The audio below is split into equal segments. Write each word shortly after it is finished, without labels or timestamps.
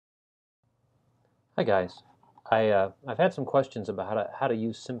Hi guys. I've had some questions about how to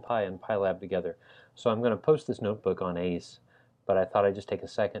use SymPy and Pylab together. So I'm going to post this notebook on ACE, but I thought I'd just take a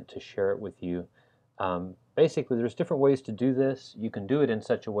second to share it with you. Basically, there's different ways to do this. You can do it in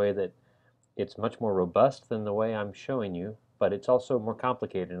such a way that it's much more robust than the way I'm showing you, but it's also more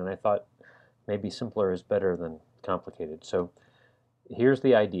complicated, and I thought maybe simpler is better than complicated. So here's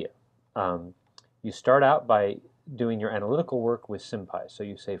the idea. You start out by doing your analytical work with SymPy. So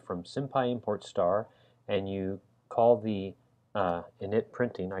you say from SymPy import star, and you call the init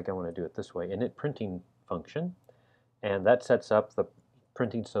printing, I want to do it this way, init printing function, and that sets up the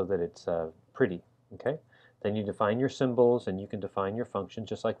printing so that it's pretty, okay? Then you define your symbols, and you can define your functions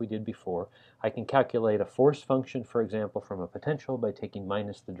just like we did before. I can calculate a force function, for example, from a potential by taking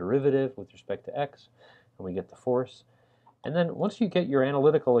minus the derivative with respect to x, and we get the force. And then once you get your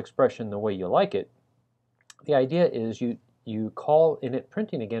analytical expression the way you like it, the idea is you call init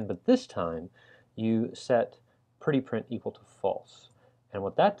printing again, but this time you set pretty print equal to false. And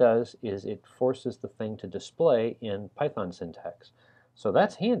what that does is it forces the thing to display in Python syntax. So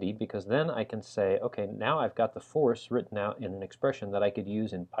that's handy because then I can say, okay, now I've got the force written out in an expression that I could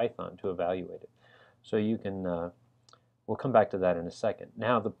use in Python to evaluate it. So you can, we'll come back to that in a second.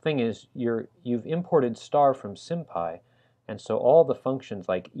 Now the thing is, you've imported star from SymPy, and so all the functions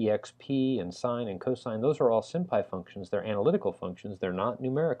like exp and sine and cosine, those are all SymPy functions. They're analytical functions. They're not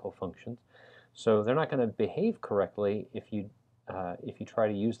numerical functions. So they're not going to behave correctly if you try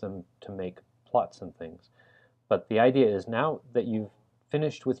to use them to make plots and things. But the idea is now that you've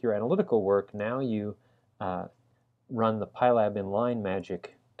finished with your analytical work, now you run the Pylab inline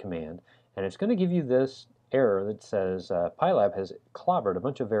magic command, and it's going to give you this error that says Pylab has clobbered a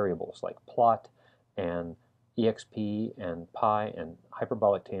bunch of variables like plot and exp and pi and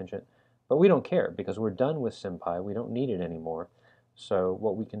hyperbolic tangent, but we don't care because we're done with SymPy. We don't need it anymore. So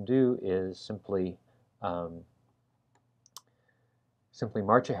what we can do is simply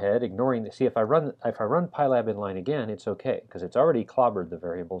march ahead, ignoring the. See, if I run Pylab inline again, it's okay because it's already clobbered the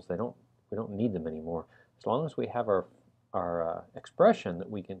variables. We don't need them anymore. As long as we have our expression that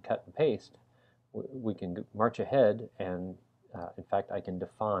we can cut and paste, we can march ahead, and in fact, I can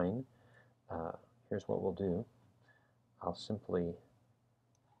define. Here's what we'll do. I'll simply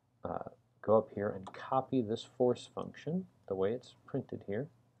go up here and copy this force function the way it's printed here.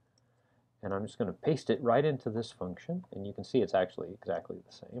 And I'm just going to paste it right into this function, and you can see it's actually exactly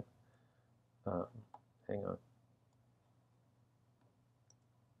the same. Hang on.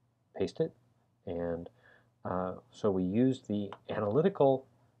 Paste it, and so we use the analytical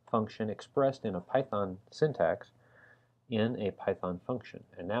function expressed in a Python syntax in a Python function.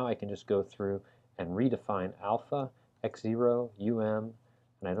 And now I can just go through and redefine alpha, x0, um,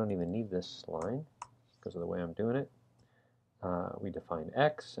 and I don't even need this line because of the way I'm doing it. We define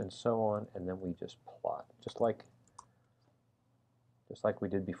x and so on, and then we just plot, just like we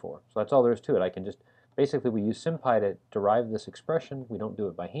did before. So that's all there is to it. I can just, basically we use SymPy to derive this expression. We don't do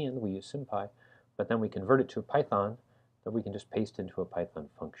it by hand, we use SymPy, but then we convert it to a Python that we can just paste into a Python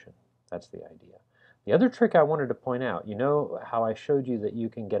function. That's the idea. The other trick I wanted to point out, you know how I showed you that you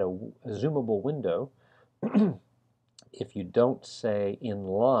can get a zoomable window if you don't say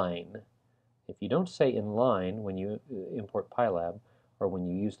inline. If you don't say inline when you import Pylab, or when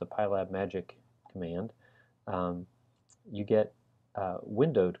you use the Pylab magic command, you get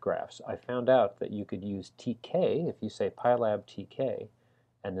windowed graphs. I found out that you could use TK, if you say Pylab TK,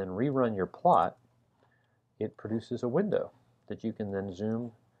 and then rerun your plot, it produces a window that you can then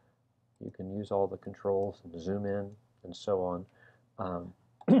zoom. You can use all the controls and zoom in and so on.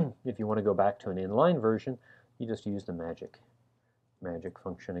 If you want to go back to an inline version, you just use the magic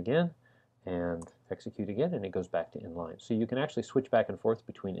function again and execute again, and it goes back to inline. So you can actually switch back and forth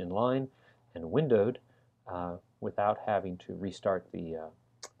between inline and windowed without having to restart the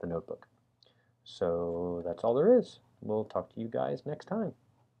notebook. So that's all there is. We'll talk to you guys next time.